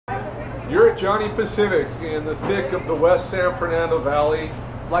You're at Johnny Pacific in the thick of the West San Fernando Valley.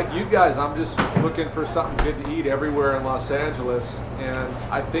 Like you guys, I'm just looking for something good to eat everywhere in Los Angeles. And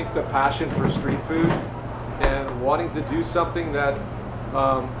I think the passion for street food and wanting to do something that,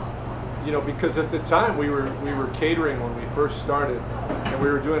 you know, because at the time we were catering when we first started, and we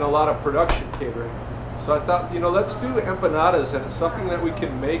were doing a lot of production catering. So I thought, you know, let's do empanadas, and it's something that we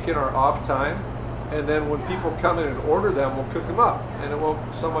can make in our off time. And then when people come in and order them, we'll cook them up, and it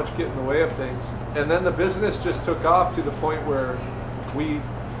won't so much get in the way of things. And then the business just took off to the point where we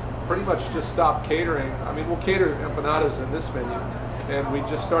pretty much just stopped catering. I mean, we'll cater empanadas in this menu, and we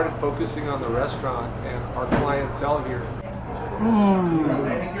just started focusing on the restaurant and our clientele here.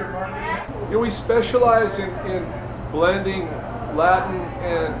 You know, we specialize in blending Latin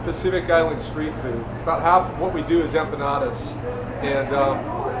and Pacific Island street food. About half of what we do is empanadas, and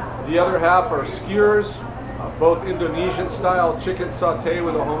the other half are skewers, both Indonesian style chicken sauté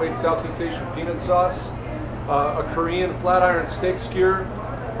with a homemade Southeast Asian peanut sauce, a Korean flat iron steak skewer,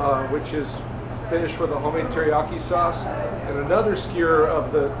 which is finished with a homemade teriyaki sauce, and another skewer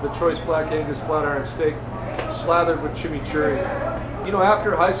of the choice black Angus flat iron steak slathered with chimichurri. You know,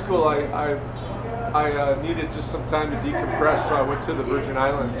 after high school, I needed just some time to decompress, so I went to the Virgin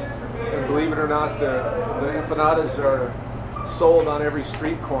Islands, and believe it or not, the empanadas are sold on every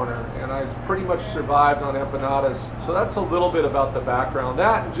street corner, and I pretty much survived on empanadas. So that's a little bit about the background.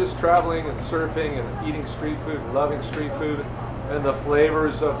 That and just traveling and surfing and eating street food and loving street food and the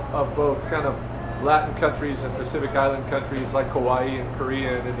flavors of both kind of Latin countries and Pacific Island countries like Hawaii and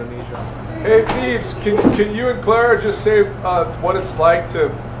Korea and Indonesia. Hey Phoebes, can you and Clara just say what it's like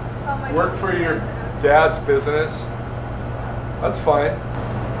to work for your dad's business? That's fine.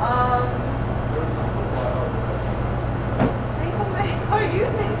 You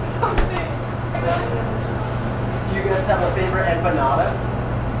say something. Do you guys have a favorite empanada?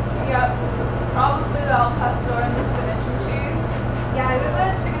 Yep. Probably the al pastor and the spinach and cheese. Yeah, either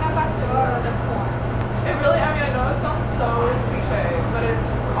the chicken al pastor or the corn. It really, I mean, I know it sounds so cliche, but it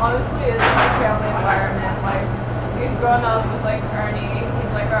honestly is like a family environment. Like, we've grown up with like Ernie,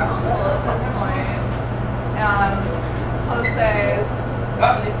 he's like our uncle at this point, and Jose is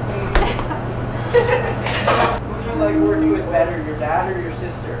really sweet. Like working with better, your dad or your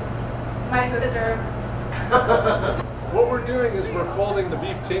sister? My sister. What we're doing is we're folding the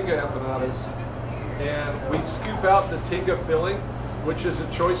beef tinga empanadas, and we scoop out the tinga filling, which is a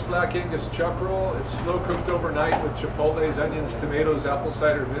choice black Angus chuck roll. It's slow cooked overnight with chipotles, onions, tomatoes, apple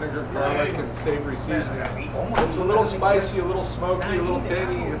cider vinegar, garlic, and savory seasonings. It's a little spicy, a little smoky, a little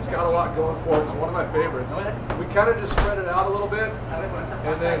tangy. It's got a lot going for it. It's one of my favorites. We kind of just spread it out a little bit,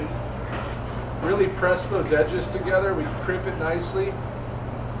 and then really press those edges together. We crimp it nicely,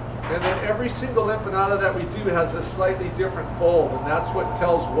 and then every single empanada that we do has a slightly different fold, and that's what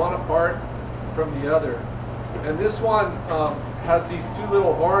tells one apart from the other. And this one has these two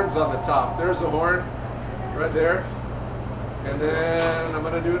little horns on the top. There's a horn right there, and then I'm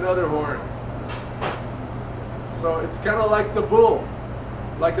going to do another horn. So it's kind of like the bull,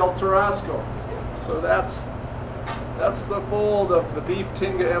 like El Tarasco. So that's the fold of the beef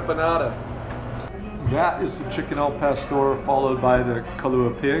tinga empanada. That is the chicken al pastor, followed by the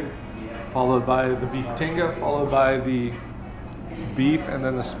Kahlua pig, followed by the beef tinga, followed by the beef, and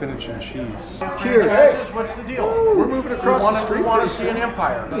then the spinach and cheese. Cheers! Hey. What's the deal? We're moving across the street. We want to see an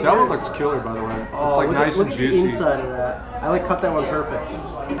empire. That one looks killer, by the way. Oh, it's like nice and juicy. Look at the inside of that. I like cut that one perfect.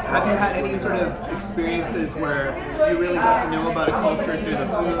 Have you had any sort of experiences where you really got to know about a culture through the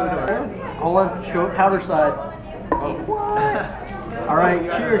food? Or? Hold on, show powder side. Oh. All right,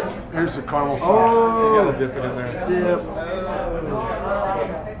 cheers. Here's the caramel sauce. Oh. You gotta dip it in there. Dip.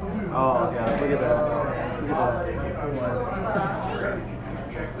 Oh god, look at that. Look at that.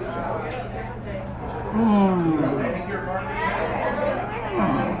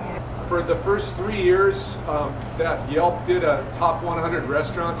 For the first 3 years that Yelp did a top 100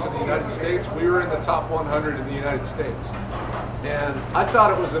 restaurants in the United States, we were in the top 100 in the United States. And I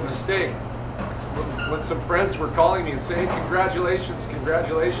thought it was a mistake. When some friends were calling me and saying, hey, congratulations,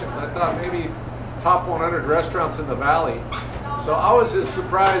 congratulations, I thought maybe top 100 restaurants in the Valley. So I was as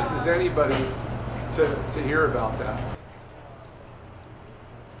surprised as anybody to hear about that.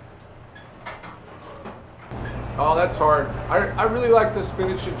 Oh, that's hard. I really like the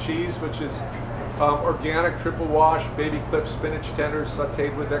spinach and cheese, which is organic triple wash, baby clip spinach tenders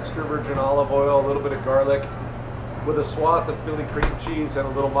sauteed with extra virgin olive oil, a little bit of garlic, with a swath of Philly cream cheese and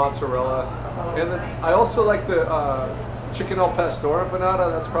a little mozzarella. And then I also like the chicken al pastor empanada.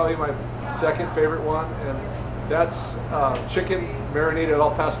 That's probably my second favorite one. And that's chicken marinated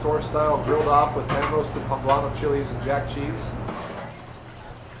al pastor style, grilled off with hand roasted poblano chilies and jack cheese.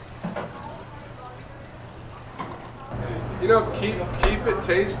 You know, keep it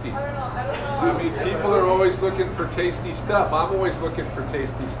tasty. I mean, people are always looking for tasty stuff. I'm always looking for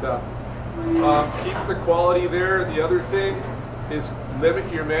tasty stuff. Keep the quality there. The other thing is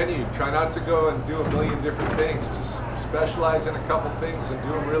limit your menu. Try not to go and do a million different things. Just specialize in a couple things and do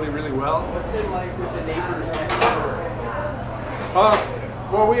them really, really well. What's it like with the neighbors next door?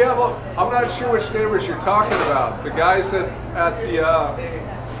 Well, we have. I'm not sure which neighbors you're talking about. The guys at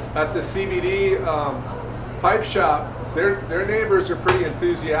the CBD pipe shop. Their neighbors are pretty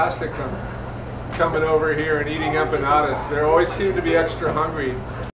enthusiastic on coming over here and eating empanadas. They always seem to be extra hungry.